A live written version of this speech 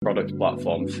product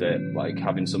platform fit, like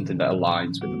having something that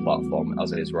aligns with the platform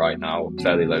as it is right now,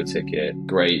 fairly low ticket,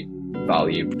 great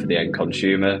value for the end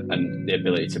consumer, and the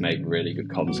ability to make really good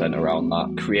content around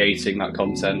that. Creating that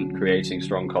content, creating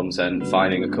strong content,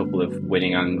 finding a couple of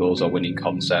winning angles or winning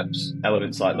concepts.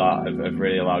 Elements like that have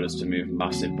really allowed us to move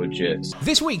massive budgets.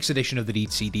 This week's edition of the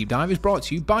D2C Deep Dive is brought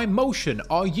to you by Motion.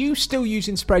 Are you still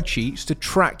using spreadsheets to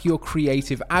track your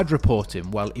creative ad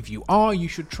reporting? Well, if you are, you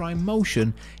should try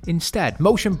Motion instead.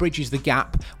 Motion bridges the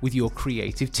gap with your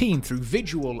creative team through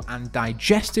visual and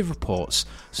digestive reports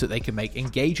so they can make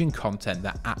engaging content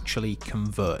that actually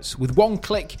converts. With one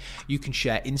click, you can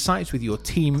share insights with your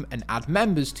team and add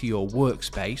members to your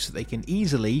workspace so they can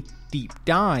easily deep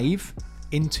dive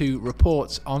into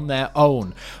reports on their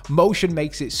own. Motion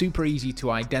makes it super easy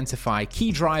to identify key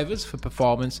drivers for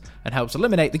performance and helps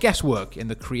eliminate the guesswork in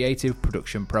the creative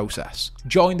production process.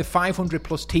 Join the 500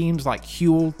 plus teams like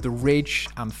Huel, The Ridge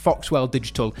and Foxwell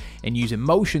Digital in using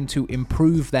Motion to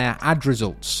improve their ad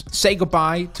results. Say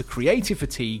goodbye to creative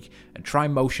fatigue and try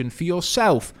Motion for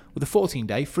yourself with a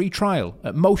 14-day free trial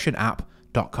at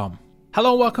motionapp.com.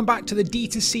 Hello and welcome back to the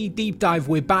D2C Deep Dive.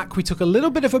 We're back. We took a little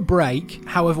bit of a break.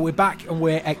 However, we're back and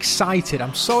we're excited.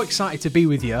 I'm so excited to be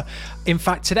with you. In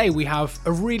fact, today we have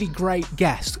a really great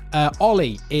guest.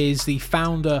 Olly is the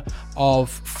founder of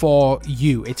For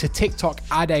You. It's a TikTok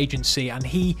ad agency and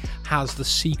he has the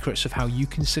secrets of how you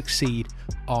can succeed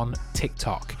on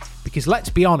TikTok. Because let's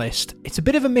be honest, it's a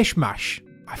bit of a mishmash.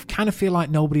 I kind of feel like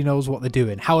nobody knows what they're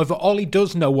doing. However, Olly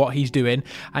does know what he's doing,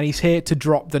 and he's here to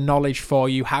drop the knowledge for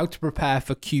you, how to prepare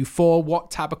for Q4,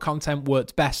 what type of content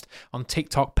works best on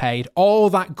TikTok paid, all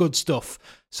that good stuff.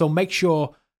 So make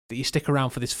sure that you stick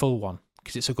around for this full one,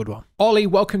 because it's a good one. Olly,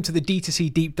 welcome to the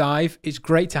D2C Deep Dive. It's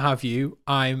great to have you.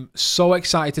 I'm so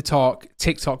excited to talk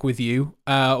TikTok with you.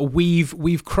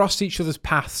 We've crossed each other's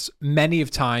paths many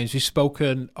of times. We've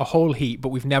spoken a whole heap, but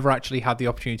we've never actually had the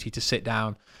opportunity to sit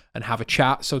down and have a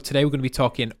chat. So today we're going to be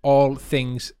talking all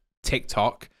things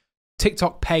TikTok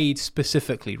paid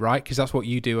specifically, right? Because that's what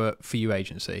you do For You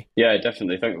agency. Yeah,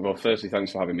 definitely. Firstly,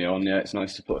 thanks for having me on. Yeah, it's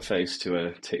nice to put a face to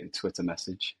a Twitter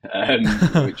message,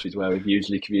 which is where we've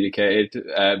usually communicated.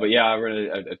 But yeah,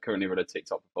 I currently run a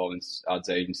TikTok performance ads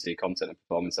agency, content and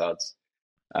performance ads,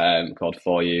 called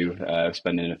For You.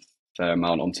 Spending a fair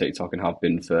amount on TikTok and have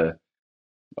been for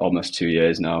almost 2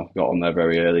 years now. Got on there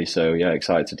very early, so yeah,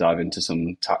 excited to dive into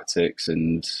some tactics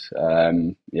and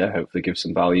hopefully give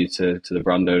some value to the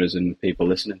brand owners and people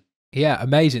listening. Yeah,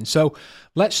 amazing. So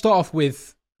let's start off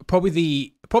with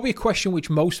probably a question which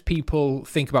most people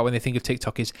think about when they think of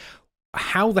TikTok is,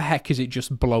 how the heck is it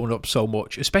just blown up so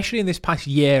much, especially in this past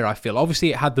year? I feel obviously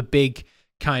it had the big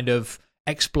kind of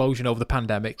explosion over the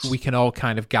pandemic. We can all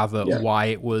kind of gather why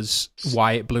it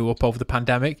blew up over the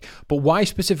pandemic, but why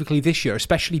specifically this year,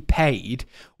 especially paid?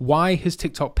 Why has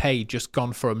TikTok paid just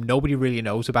gone from nobody really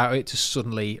knows about it to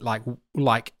suddenly like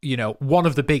one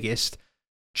of the biggest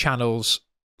channels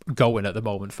going at the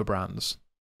moment for brands?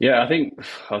 Yeah, I think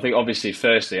obviously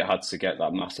firstly it had to get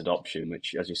that mass adoption,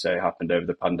 which, as you say, happened over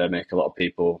the pandemic. A lot of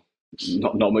people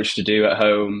not much to do at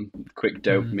home, quick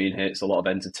dopamine hits, a lot of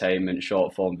entertainment,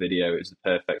 short form video. It was the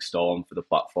perfect storm for the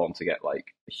platform to get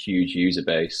like a huge user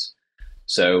base.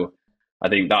 So I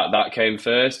think that came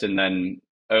first, and then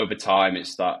over time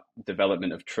it's that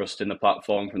development of trust in the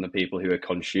platform from the people who are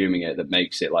consuming it that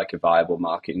makes it like a viable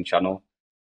marketing channel.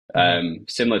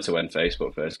 Similar to when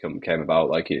Facebook first came about,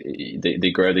 like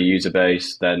they grow the user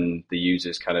base, then the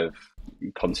users kind of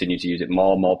continue to use it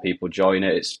more people join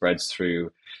it, it spreads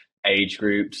through age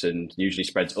groups and usually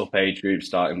spreads up age groups,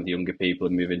 starting with younger people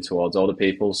and moving towards older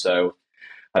people. So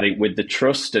I think with the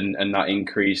trust and that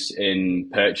increase in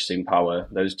purchasing power,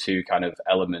 those two kind of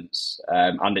elements,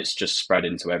 and it's just spread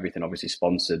into everything, obviously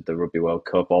sponsored the Rugby World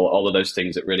Cup, all of those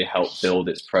things that really help build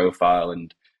its profile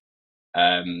and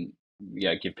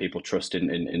give people trust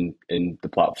in the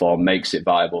platform, makes it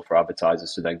viable for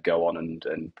advertisers to then go on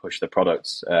and push the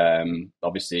products.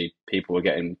 Obviously people were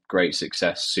getting great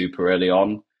success super early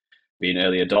on, being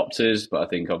early adopters, but I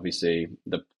think obviously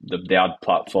the ad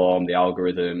platform, the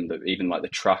algorithm, even like the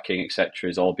tracking, etc.,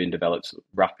 is all being developed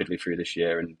rapidly through this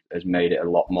year and has made it a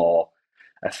lot more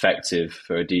effective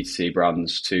for D2C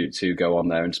brands to go on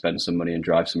there and spend some money and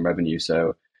drive some revenue.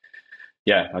 So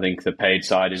yeah, I think the paid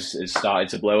side is started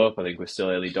to blow up. I think we're still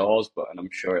early doors, and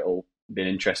I'm sure it'll be an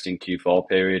interesting Q4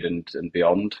 period and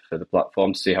beyond for the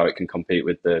platform to see how it can compete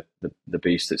with the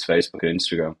beast that's Facebook and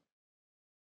Instagram.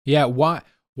 Yeah,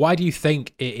 why do you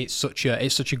think it's such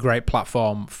a great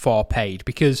platform for paid?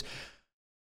 Because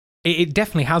It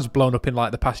definitely has blown up in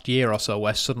like the past year or so,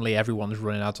 where suddenly everyone's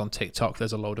running ads on TikTok.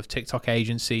 There's a load of TikTok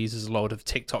agencies, there's a load of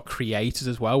TikTok creators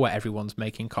as well, where everyone's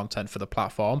making content for the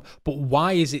platform. But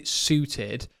why is it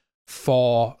suited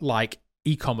for like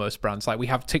e-commerce brands? Like we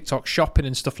have TikTok shopping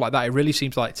and stuff like that. It really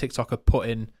seems like TikTok are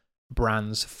putting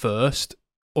brands first,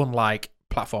 unlike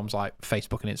platforms like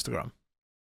Facebook and Instagram.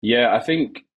 Yeah, I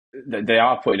think they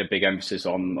are putting a big emphasis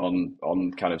on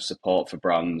kind of support for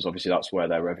brands. Obviously, that's where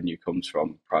their revenue comes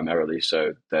from primarily.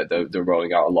 So they're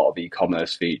rolling out a lot of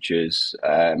e-commerce features.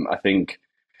 I think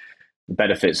the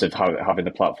benefits of having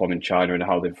the platform in China and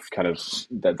how they've kind of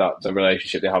that the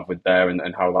relationship they have with there,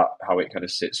 and how it kind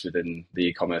of sits within the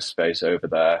e-commerce space over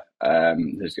there,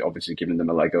 has obviously given them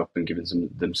a leg up and given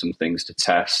them some things to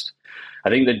test. I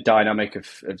think the dynamic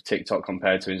of TikTok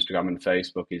compared to Instagram and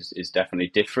Facebook is definitely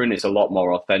different. It's a lot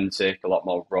more authentic, a lot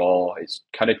more raw. It's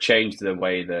kind of changed the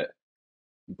way that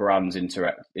brands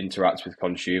interact with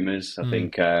consumers. I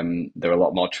think they're a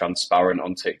lot more transparent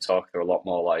on TikTok. They're a lot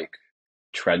more like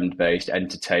trend-based,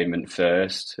 entertainment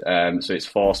first. So it's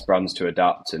forced brands to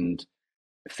adapt and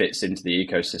fits into the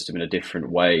ecosystem in a different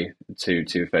way to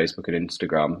Facebook and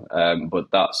Instagram.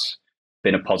 But that's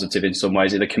been a positive in some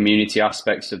ways. The community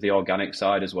aspects of the organic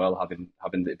side as well,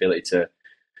 having the ability to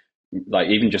like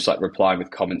even just like replying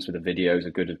with comments with a video is a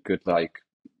good like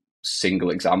single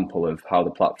example of how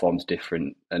the platform's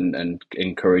different and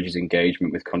encourages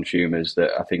engagement with consumers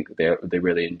that I think they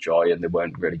really enjoy and they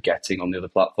weren't really getting on the other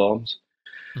platforms.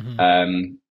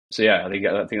 So yeah, I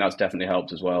think that's definitely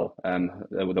helped as well.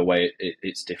 The way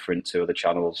it's different to other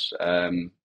channels, and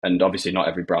obviously not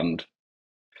every brand.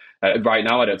 Right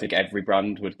now, I don't think every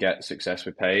brand would get success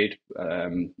with paid.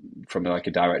 From like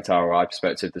a direct ROI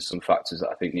perspective, there's some factors that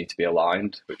I think need to be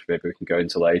aligned, which maybe we can go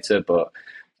into later. But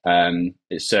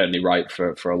it's certainly right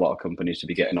for a lot of companies to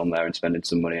be getting on there and spending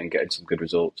some money and getting some good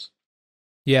results.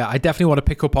 Yeah, I definitely want to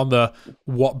pick up on the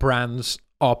what brands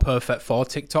are perfect for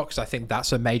TikTok, because I think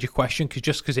that's a major question. Because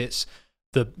just because it's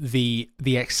the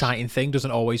exciting thing doesn't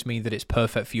always mean that it's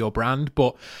perfect for your brand.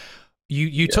 But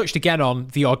you touched again on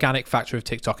the organic factor of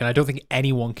TikTok, and I don't think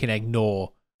anyone can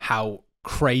ignore how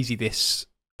crazy this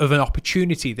of an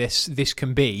opportunity this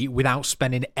can be without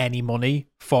spending any money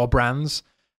for brands.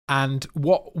 And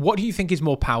what do you think is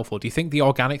more powerful? Do you think the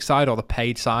organic side or the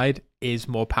paid side is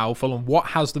more powerful? And what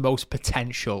has the most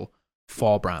potential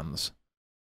for brands?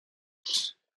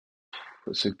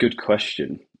 That's a good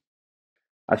question.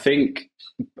 I think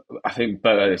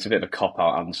both. It's a bit of a cop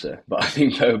out answer, but I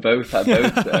think both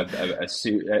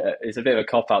it's a bit of a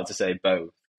cop out to say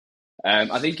both.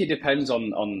 I think it depends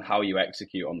on how you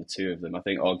execute on the two of them. I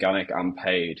think organic and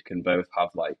paid can both have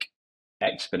like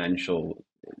exponential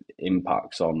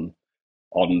impacts on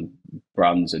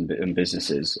brands and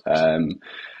businesses.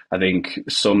 I think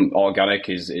some organic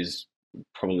is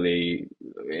probably.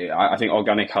 I think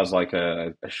organic has like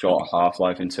a short half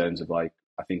life in terms of like.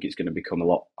 I think it's going to become a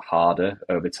lot harder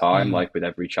over time. Like with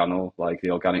every channel, like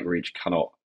the organic reach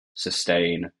cannot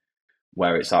sustain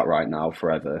where it's at right now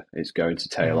forever. It's going to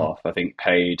tail off. I think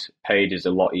paid is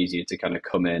a lot easier to kind of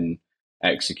come in,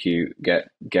 execute,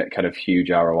 get kind of huge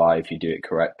ROI if you do it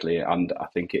correctly. And I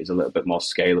think it's a little bit more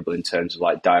scalable in terms of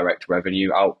like direct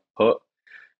revenue output.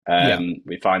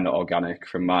 We find that organic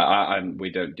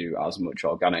we don't do as much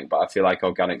organic, but I feel like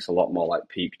organic's a lot more like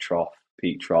peak trough,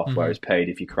 whereas paid,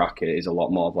 if you crack it, is a lot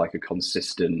more of like a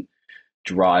consistent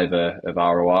driver of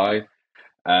ROI.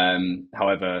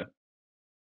 However,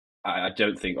 I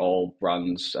don't think all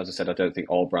brands, as I said, I don't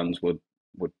think all brands would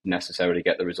necessarily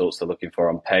get the results they're looking for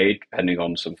on paid, depending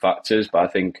on some factors. But I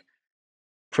think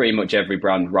pretty much every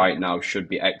brand right now should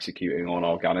be executing on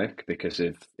organic because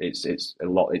if it's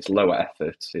lower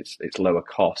effort, it's lower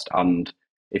cost, and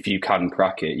if you can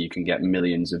crack it, you can get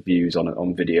millions of views on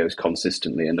videos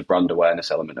consistently, and the brand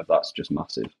awareness element of that's just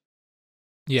massive.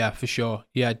 Yeah, for sure.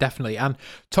 Yeah, definitely. And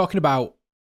talking about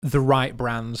the right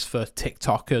brands for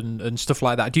TikTok and stuff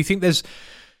like that, do you think there's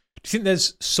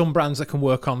some brands that can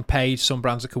work on paid, some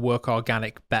brands that can work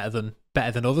organic better than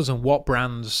others, and what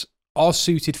brands are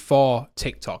suited for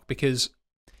TikTok? Because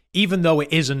even though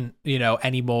it isn't,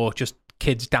 anymore just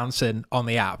kids dancing on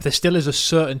the app, there still is a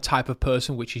certain type of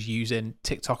person which is using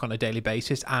TikTok on a daily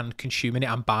basis and consuming it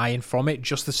and buying from it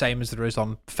just the same as there is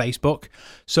on Facebook.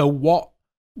 So what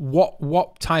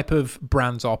type of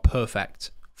brands are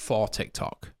perfect for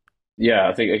TikTok? Yeah,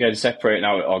 I think again separating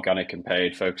out organic and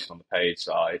paid, focusing on the paid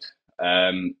side.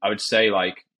 I would say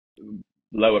like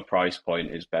lower price point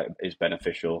is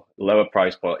beneficial. Lower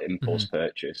price point impulse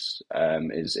purchase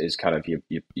is kind of your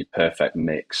perfect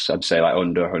mix. I'd say like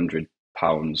under £100,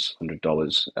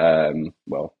 $100.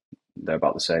 Well, they're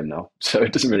about the same now, so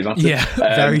it doesn't really matter. Yeah,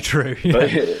 very true.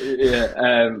 But Yeah.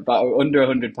 yeah, but under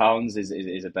 £100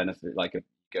 is a benefit. Like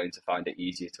going to find it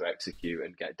easier to execute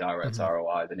and get direct Mhm.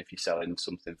 ROI than if you're selling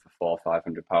something for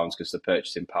 £400 or £500, because the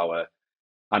purchasing power.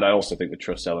 And I also think the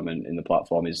trust element in the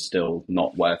platform is still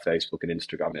not where Facebook and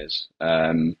Instagram is.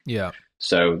 Yeah.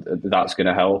 So that's going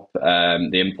to help. The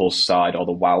impulse side, or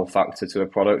the wow factor to a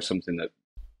product, something that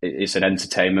it's an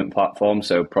entertainment platform.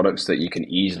 So products that you can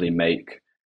easily make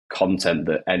content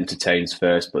that entertains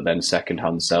first, but then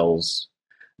secondhand sells.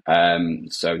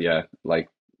 So yeah, like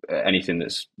anything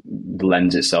that's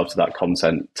lends itself to that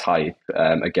content type.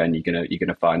 Again, you're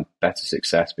gonna find better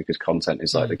success because content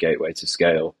is like the Mm. gateway to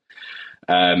scale.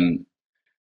 Um,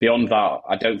 Beyond that,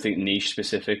 I don't think niche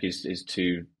specific is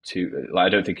too like, I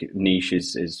don't think niche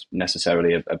is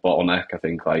necessarily a bottleneck. I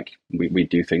think like we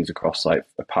do things across like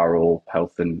apparel,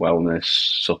 health and wellness,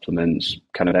 supplements,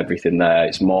 kind of everything there.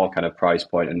 It's more kind of price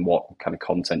point and what kind of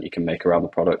content you can make around the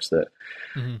products that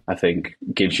Mhm. I think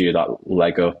gives you that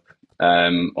leg up.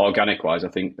 Organic wise, I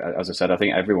think, as I said, I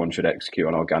think everyone should execute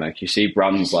on organic. You see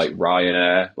brands like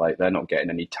Ryanair, like they're not getting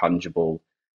any tangible,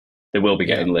 they will be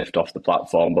Yeah. getting lift off the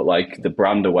platform, but like the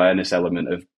brand awareness element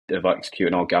of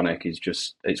executing organic is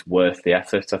just, it's worth the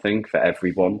effort, I think, for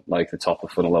everyone. Like the top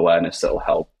of funnel awareness that'll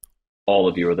help all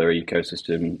of your other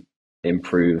ecosystem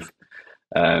improve.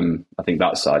 I think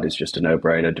that side is just a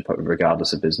no-brainer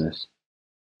regardless of business.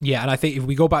 Yeah, and I think if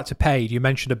we go back to paid, you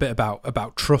mentioned a bit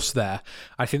about trust there.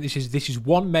 I think this is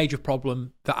one major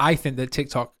problem that I think that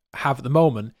TikTok have at the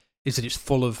moment, is that it's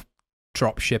full of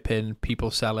drop shipping,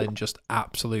 people selling just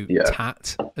absolute Yeah.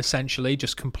 tat, essentially,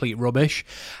 just complete rubbish.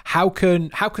 How can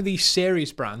these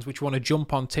serious brands which want to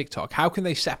jump on TikTok, how can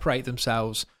they separate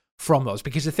themselves from those?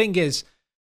 Because the thing is,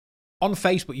 on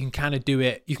Facebook, you can kind of do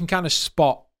it, you can kind of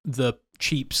spot the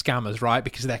cheap scammers, right?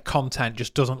 Because their content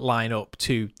just doesn't line up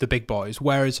to the big boys.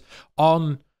 Whereas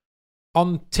on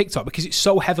TikTok, because it's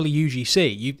so heavily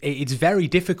UGC, it's very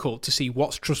difficult to see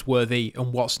what's trustworthy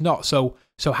and what's not. So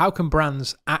how can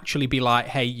brands actually be like,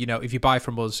 hey, if you buy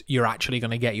from us, you're actually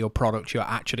going to get your product, you're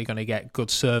actually going to get good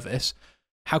service?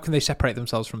 How can they separate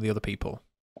themselves from the other people?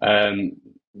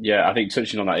 Yeah, I think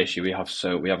touching on that issue, we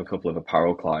have a couple of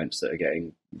apparel clients that are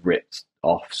getting ripped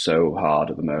off so hard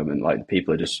at the moment. Like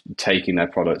people are just taking their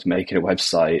products, making a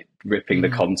website, ripping the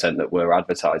content that we're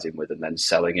advertising with, and then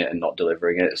selling it and not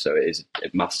delivering it. So it is a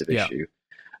massive Yeah. issue.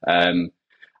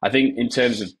 I think in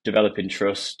terms of developing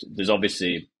trust, there's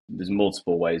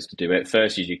multiple ways to do it.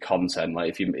 First is your content.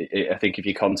 Like I think if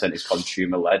your content is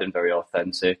consumer led and very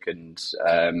authentic, and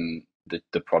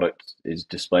the product is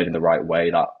displayed in the right way,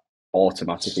 that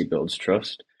automatically builds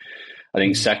trust. I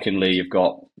think secondly, you've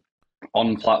got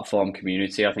on-platform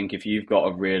community. I think if you've got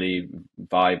a really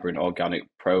vibrant organic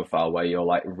profile where you're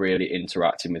like really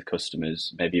interacting with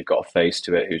customers, maybe you've got a face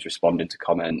to it who's responding to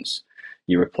comments,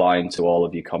 you're replying to all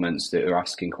of your comments that are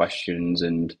asking questions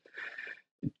and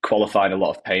qualifying a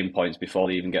lot of pain points before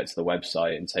they even get to the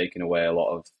website, and taking away a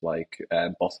lot of like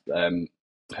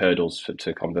hurdles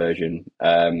to conversion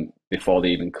before they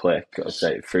even click,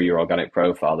 say, through your organic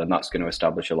profile, then that's going to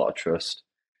establish a lot of trust.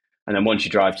 And then once you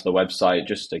drive to the website,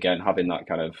 just again having that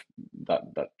kind of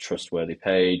that trustworthy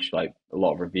page, like a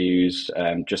lot of reviews,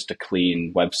 just a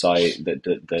clean website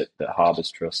that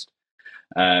harbors trust.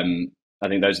 I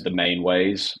think those are the main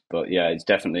ways, but yeah, it's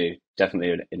definitely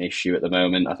an issue at the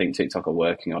moment. I think TikTok are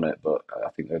working on it, but I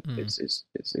think that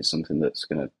it's something that's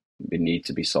going to need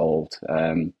to be solved.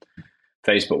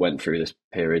 Facebook went through this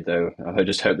period though. I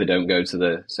just hope they don't go to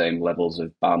the same levels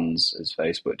of bans as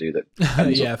Facebook do, that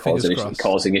ends Yeah, up fingers crossed.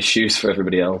 causing issues for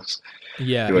everybody else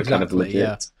Yeah, who are exactly. kind of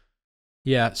legit.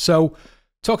 Yeah. So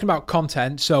talking about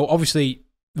content, so obviously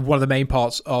one of the main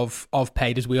parts of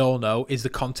paid, as we all know, is the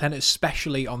content,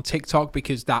 especially on TikTok,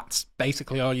 because that's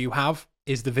basically all you have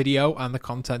is the video and the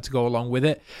content to go along with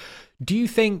it. Do you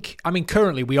think, I mean,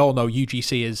 currently we all know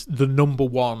UGC is the number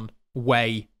one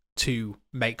way to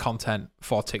make content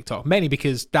for TikTok, mainly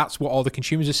because that's what all the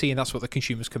consumers are seeing, that's what the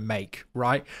consumers can make,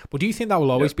 right? But do you think that will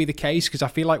always be the case? Because I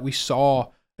feel like we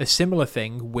saw a similar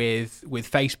thing with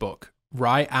Facebook,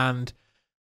 right? And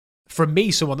from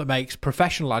me, someone that makes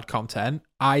professional ad content,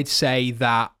 I'd say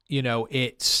that,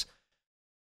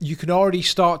 you can already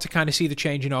start to kind of see the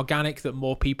change in organic, that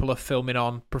more people are filming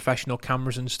on professional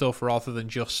cameras and stuff rather than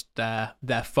just their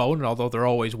phone. And although there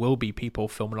always will be people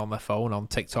filming on their phone on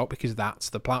TikTok because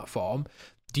that's the platform,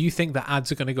 do you think that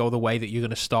ads are going to go the way that you're going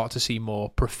to start to see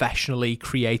more professionally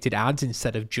created ads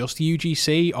instead of just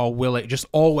UGC, or will it just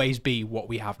always be what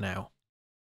we have now?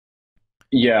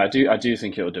 Yeah, I do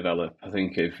think it'll develop. I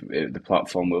think if the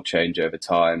platform will change over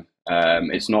time.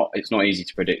 It's not easy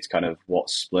to predict kind of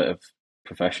what split of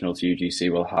professional to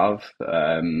UGC will have.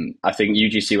 I think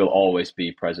UGC will always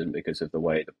be present because of the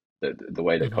way the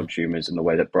way that Hmm. consumers and the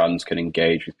way that brands can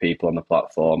engage with people on the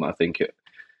platform. I think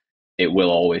it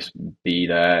will always be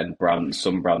there, and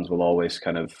some brands will always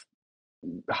kind of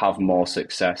have more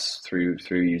success through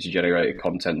user generated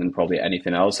content than probably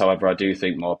anything else. However, I do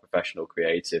think more professional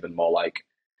creative and more like,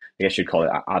 I guess you'd call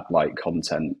it ad like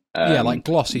content, Yeah, like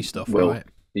glossy stuff, will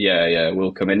right?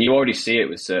 will come in. You already see it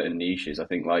with certain niches. I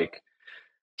think like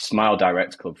Smile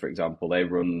Direct Club, for example, they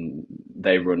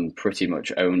run pretty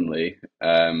much only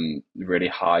really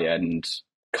high end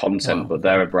content, Wow. but Okay.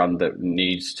 they're a brand that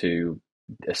needs to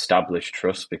establish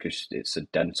trust because it's a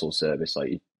dental service.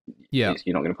 Like Yeah.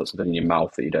 you're not going to put something in your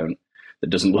mouth that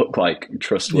doesn't look like Yeah.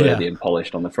 trustworthy and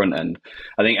polished on the front end.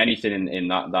 I think anything in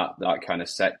that kind of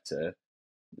sector,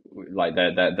 like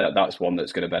that's one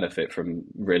that's going to benefit from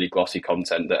really glossy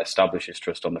content that establishes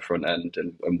trust on the front end,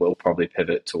 and will probably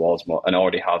pivot towards more, and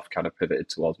already have kind of pivoted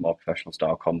towards more professional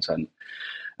style content.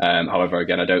 However,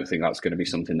 again, I don't think that's going to be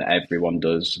something that everyone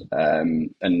does,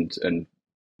 and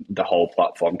the whole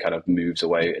platform kind of moves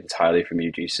away entirely from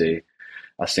UGC.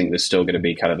 I think there's still going to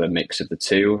be kind of a mix of the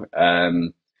two.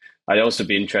 I'd also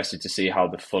be interested to see how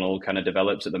the funnel kind of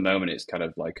develops. At the moment, it's kind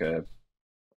of like an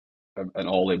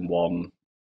all-in-one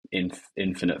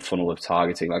infinite funnel of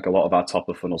targeting. Like a lot of our top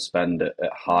of funnel spend at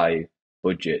high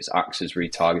budgets acts as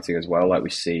retargeting as well. Like we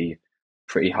see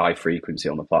pretty high frequency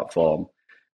on the platform.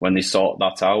 When they sort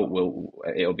that out,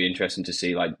 it'll be interesting to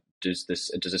see like does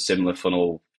a similar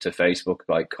funnel to Facebook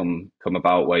like come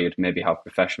about where you'd maybe have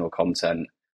professional content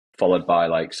followed by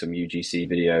like some UGC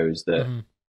videos that Hmm.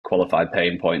 qualify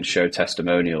pain points, show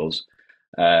testimonials.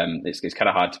 It's kind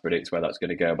of hard to predict where that's going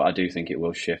to go, but I do think it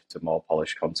will shift to more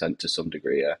polished content to some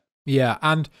degree. Yeah. Yeah,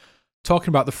 and talking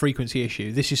about the frequency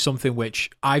issue, this is something which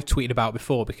I've tweeted about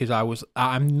before because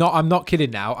I'm not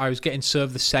kidding now. I was getting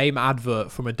served the same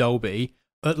advert from Adobe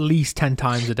at least 10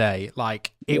 times a day.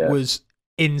 Like it Yeah. was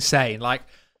insane. Like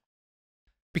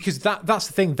because that's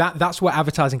the thing, that's where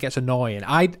advertising gets annoying.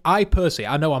 I personally,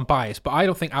 I know I'm biased, but I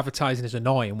don't think advertising is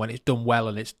annoying when it's done well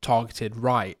and it's targeted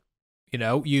right. You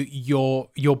know,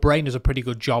 your brain does a pretty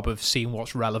good job of seeing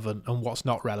what's relevant and what's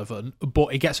not relevant,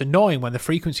 but it gets annoying when the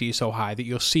frequency is so high that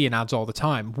you're seeing ads all the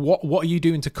time. What are you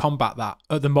doing to combat that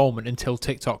at the moment until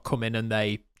TikTok come in and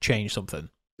they change something?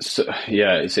 So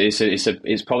yeah,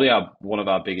 it's probably one of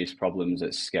our biggest problems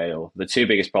at scale. The two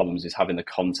biggest problems is having the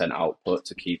content output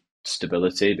to keep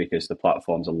stability, because the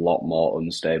platform's a lot more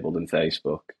unstable than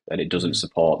Facebook, and it doesn't Mm.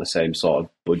 support the same sort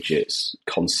of budgets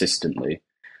consistently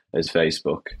as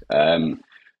Facebook, in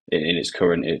its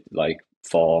current like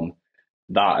form.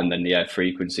 That, and then yeah,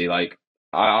 frequency. Like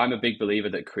I'm a big believer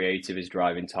that creative is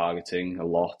driving targeting a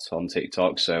lot on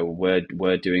TikTok. So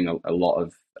we're doing a lot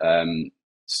of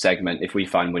segment. If we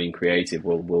find winning creative,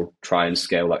 we'll try and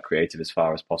scale that creative as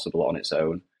far as possible on its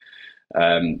own.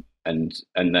 And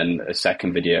then a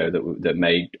second video that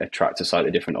may attract a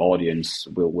slightly different audience,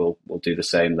 we'll do the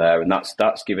same there, and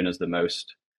that's given us the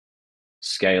most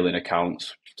scale in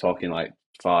accounts, talking like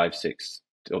 5, 6,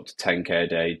 up to 10K a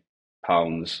day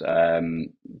pounds,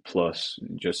 plus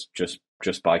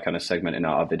just by kind of segmenting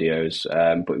out our videos.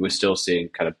 But we're still seeing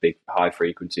kind of big high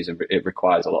frequencies, and it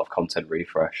requires a lot of content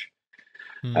refresh.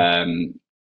 Mm.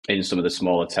 In some of the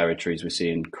smaller territories, we're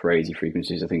seeing crazy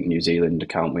frequencies. I think New Zealand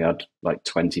account, we had like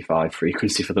 25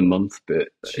 frequency for the month, but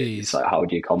it's Jeez. like, how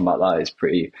do you combat that? It's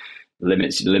pretty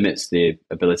limits the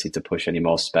ability to push any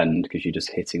more spend, because you're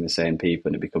just hitting the same people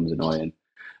and it becomes annoying.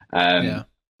 Yeah.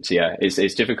 So yeah,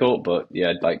 it's difficult, but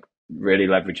yeah, like really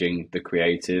leveraging the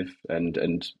creative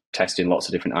and testing lots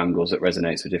of different angles that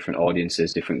resonates with different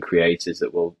audiences, different creators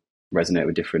that will resonate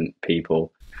with different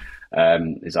people,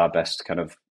 is our best kind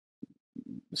of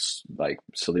like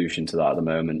solution to that at the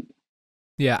moment.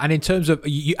 Yeah, and in terms of,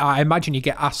 I imagine you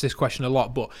get asked this question a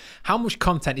lot, but how much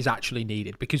content is actually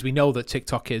needed? Because we know that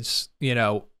TikTok is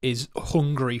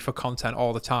hungry for content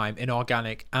all the time, in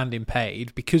organic and in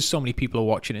paid, because so many people are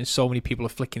watching and so many people are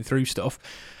flicking through stuff.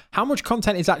 How much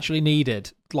content is actually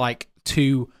needed, like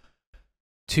to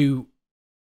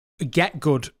get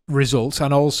good results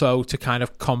and also to kind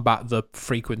of combat the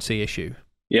frequency issue?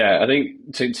 Yeah, I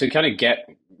think to kind of get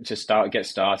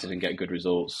started and get good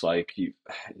results, like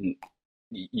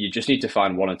you just need to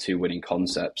find one or two winning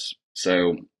concepts.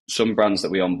 So some brands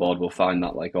that we onboard will find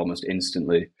that like almost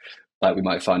instantly. Like we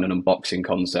might find an unboxing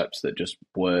concept that just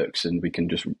works, and we can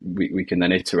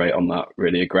then iterate on that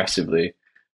really aggressively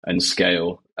and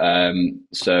scale.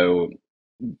 So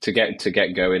to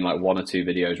get going, like one or two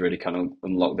videos really kind of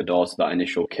unlock the door to that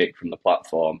initial kick from the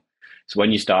platform. So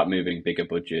when you start moving bigger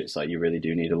budgets, like you really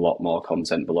do need a lot more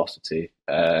content velocity,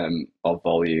 of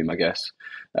volume, I guess.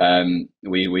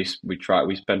 We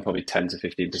spend probably 10 to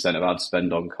 15% of ad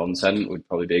spend on content would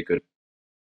probably be a good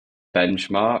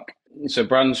benchmark. So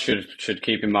brands should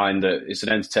keep in mind that it's an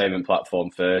entertainment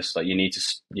platform first. Like you need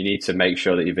to make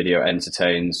sure that your video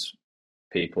entertains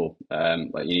people.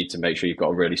 Like you need to make sure you've got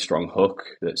a really strong hook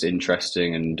that's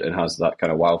interesting and has that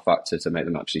kind of wow factor to make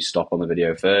them actually stop on the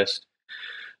video first.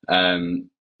 Then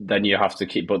you have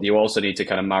to but you also need to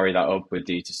kind of marry that up with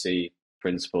D2C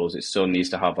principles. It still needs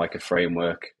to have like a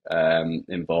framework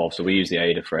involved. So we use the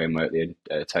AIDA framework, the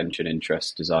attention,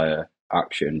 interest, desire,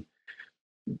 action,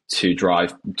 to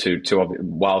drive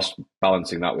whilst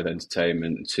balancing that with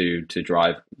entertainment to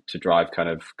drive kind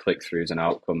of click throughs and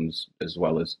outcomes as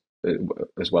well as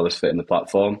fitting the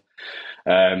platform.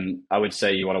 I would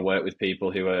say you want to work with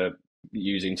people who are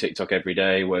using TikTok every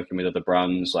day, working with other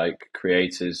brands, like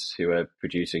creators who are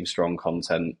producing strong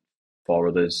content for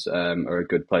others, are a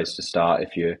good place to start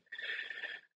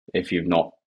if you've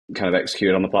not kind of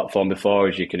executed on the platform before,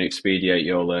 as you can expedite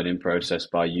your learning process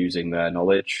by using their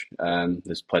knowledge.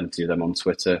 There's plenty of them on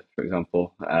Twitter, for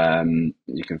example.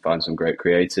 You can find some great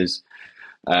creators.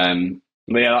 But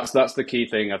yeah, that's the key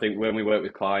thing. I think when we work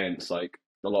with clients, like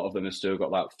a lot of them have still got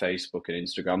that Facebook and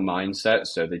Instagram mindset.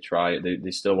 So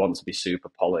they still want to be super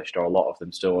polished, or a lot of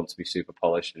them still want to be super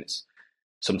polished. And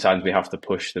sometimes we have to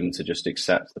push them to just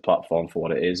accept the platform for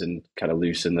what it is and kind of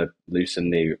loosen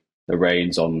the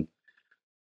reins on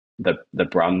the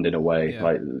brand in a way. Yeah.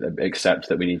 Like accept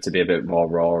that we need to be a bit more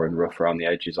raw and rough around the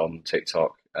edges on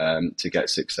TikTok to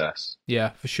get success. Yeah,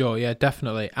 for sure. Yeah,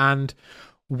 definitely. And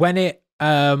when it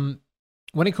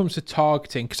comes to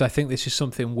targeting, because I think this is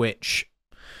something which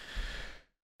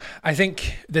I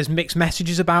think there's mixed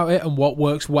messages about it and what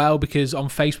works well, because on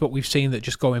Facebook we've seen that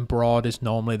just going broad is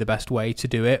normally the best way to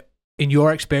do it. In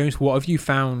your experience, what have you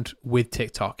found with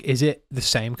TikTok? Is it the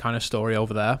same kind of story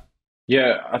over there?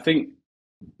 Yeah, I think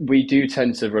we do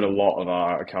tend to run a lot of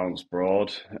our accounts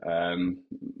broad,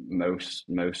 most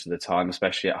of the time,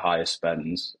 especially at higher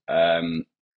spends.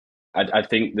 I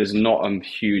think there's not a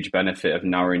huge benefit of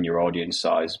narrowing your audience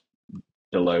size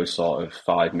below sort of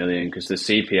 5 million, because the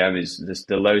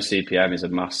low CPM is a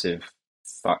massive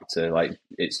factor. Like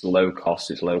it's low cost,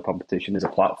 it's low competition as a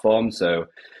platform. So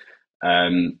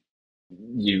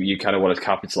you kind of want to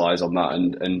capitalize on that,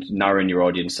 and narrowing your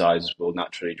audience size will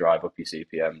naturally drive up your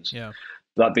CPMs. Yeah.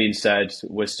 That being said,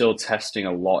 we're still testing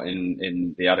a lot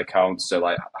in the ad accounts. So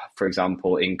like, for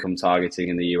example, income targeting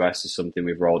in the US is something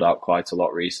we've rolled out quite a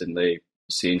lot recently,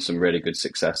 seeing some really good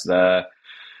success there.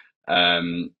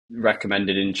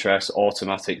 Recommended interest,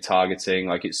 automatic targeting,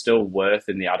 like it's still worth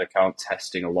in the ad account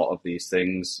testing a lot of these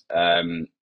things.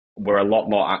 We're a lot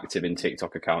more active in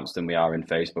TikTok accounts than we are in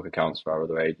Facebook accounts for our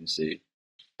other agency,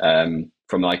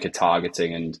 from like a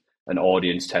targeting and an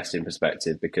audience testing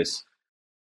perspective, because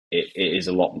it is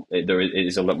a lot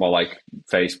more like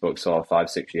Facebook saw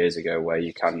 5-6 years ago, where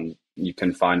you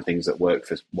can find things that work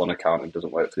for one account and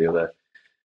doesn't work for the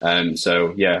other.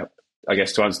 So yeah, I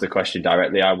guess to answer the question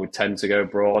directly, I would tend to go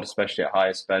broad, especially at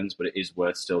higher spends, but it is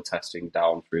worth still testing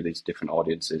down through these different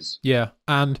audiences. Yeah.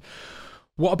 And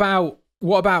what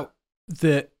about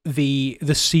the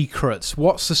secrets?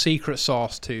 What's the secret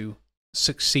sauce to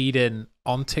succeeding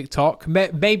on TikTok?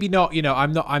 Maybe not,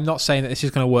 I'm not saying that this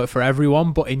is going to work for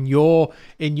everyone, but in your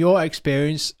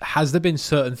experience, has there been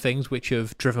certain things which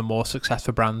have driven more success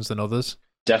for brands than others?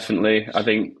 Definitely. I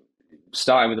think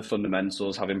starting with the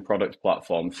fundamentals, having product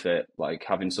platform fit, like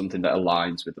having something that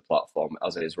aligns with the platform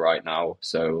as it is right now.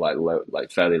 So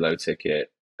like fairly low ticket,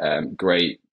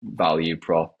 great value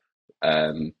prop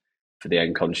for the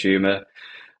end consumer,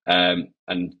 and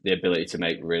the ability to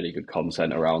make really good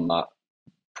content around that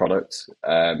product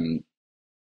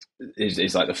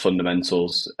is like the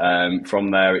fundamentals.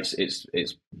 From there, it's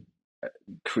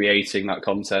creating that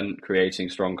content, creating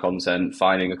strong content,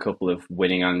 finding a couple of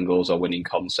winning angles or winning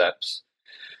concepts,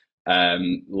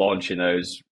 launching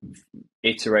those,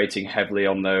 iterating heavily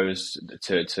on those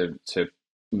to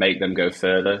make them go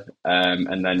further,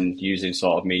 and then using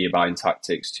sort of media buying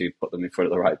tactics to put them in front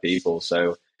of the right people.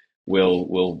 So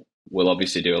we'll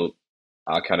obviously do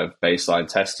our kind of baseline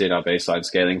testing, our baseline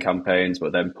scaling campaigns,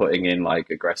 but then putting in like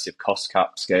aggressive cost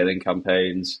cap scaling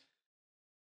campaigns.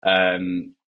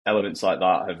 Elements like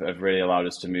that have really allowed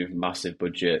us to move massive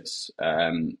budgets.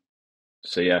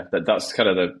 So yeah, that's kind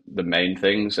of the main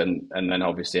things, and then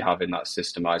obviously having that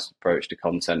systemized approach to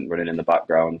content running in the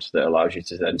background that allows you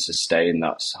to then sustain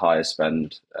that higher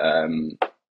spend.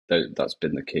 That's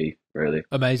been the key, really.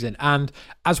 Amazing. And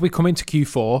as we come into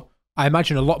Q4, I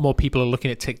imagine a lot more people are looking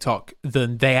at TikTok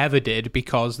than they ever did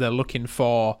because they're looking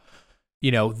for,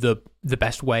 the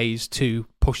best ways to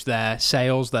push their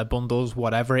sales, their bundles,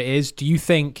 whatever it is. Do you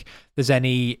think there's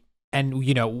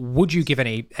would you give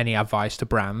any advice to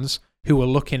brands who are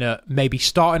looking at maybe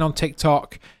starting on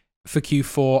TikTok for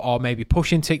Q4 or maybe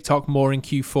pushing TikTok more in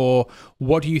Q4?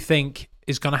 What do you think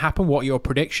is going to happen? What are your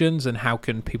predictions, and how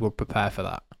can people prepare for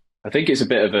that? I think it's a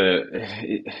bit of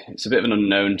an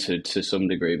unknown to some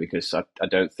degree, because I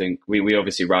don't think we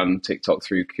obviously ran TikTok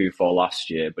through Q4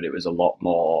 last year, but it was a lot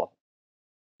more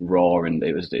raw, and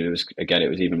it was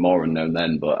even more unknown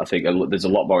then. But I think there's a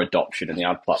lot more adoption, and the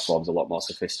ad platform's a lot more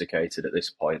sophisticated at this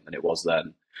point than it was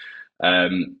then.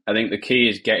 I think the key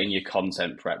is getting your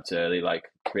content prepped early.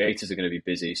 Like, creators are going to be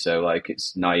busy, so like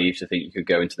it's naive to think you could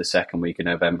go into the second week of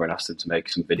November and ask them to make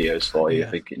some videos for you. Yeah. I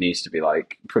think it needs to be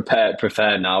like prepare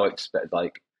now, expect,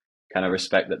 like, kind of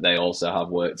respect that they also have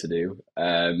work to do.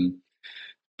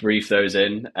 Brief those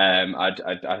in. I'd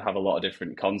have a lot of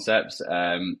different concepts.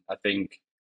 I think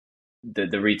the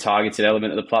retargeted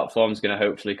element of the platform is going to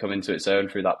hopefully come into its own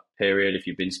through that period. If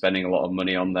you've been spending a lot of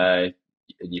money on there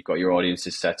and you've got your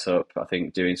audiences set up, I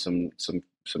think doing some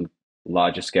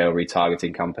larger scale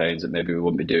retargeting campaigns that maybe we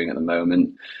wouldn't be doing at the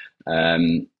moment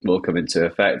will come into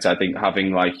effect. I think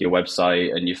having like your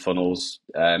website and your funnels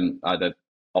either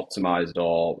optimized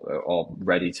or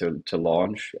ready to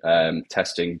launch,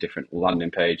 testing different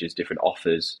landing pages, different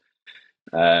offers,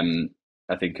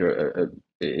 I think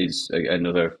is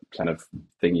another kind of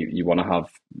thing you want to have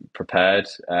prepared.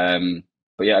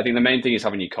 But yeah, I think the main thing is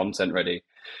having your content ready,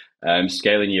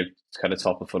 scaling your kind of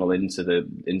top of funnel into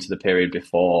the period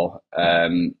before,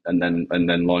 and then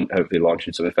hopefully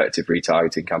launching some effective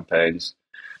retargeting campaigns.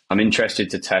 I'm interested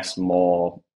to test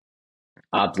more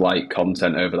ad-like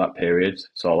content over that period,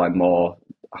 so like more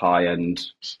high-end,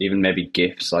 even maybe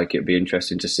GIFs. Like, it'd be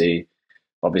interesting to see.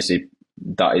 Obviously,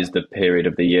 that is the period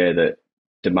of the year that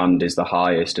demand is the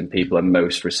highest and people are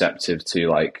most receptive to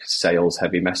like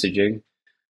sales-heavy messaging.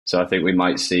 So I think we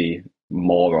might see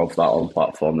more of that on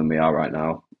platform than we are right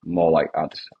now. More like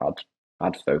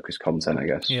ad-focused content, I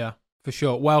guess. Yeah, for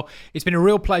sure. Well, it's been a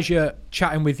real pleasure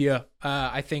chatting with you.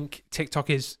 I think TikTok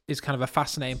is kind of a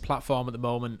fascinating platform at the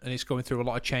moment, and it's going through a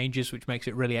lot of changes, which makes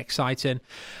it really exciting.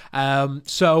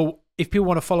 So if people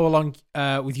want to follow along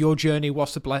with your journey,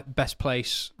 what's the best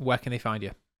place? Where can they find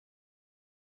you?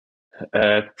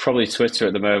 Probably Twitter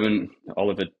at the moment.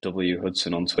 Oliver W.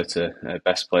 Hudson on Twitter,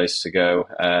 best place to go.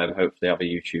 Hopefully have a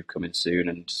YouTube coming soon,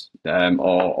 and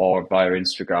or via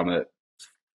Instagram at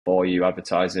For You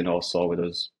Advertising or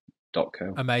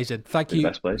sawwithus.co. Amazing. Thank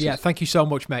you. Yeah, thank you so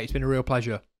much, mate. It's been a real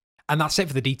pleasure. And that's it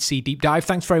for the D2C Deep Dive.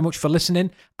 Thanks very much for listening.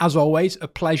 As always, a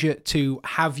pleasure to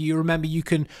have you. Remember, you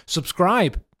can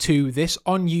subscribe to this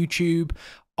on YouTube,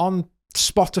 on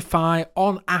Spotify,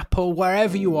 on Apple,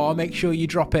 wherever you are. Make sure you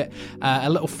drop it a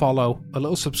little follow, a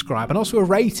little subscribe, and also a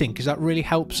rating, because that really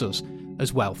helps us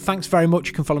as well. Thanks very much.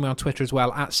 You can follow me on Twitter as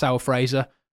well, @SourFraser,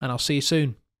 and I'll see you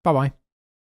soon. Bye-bye.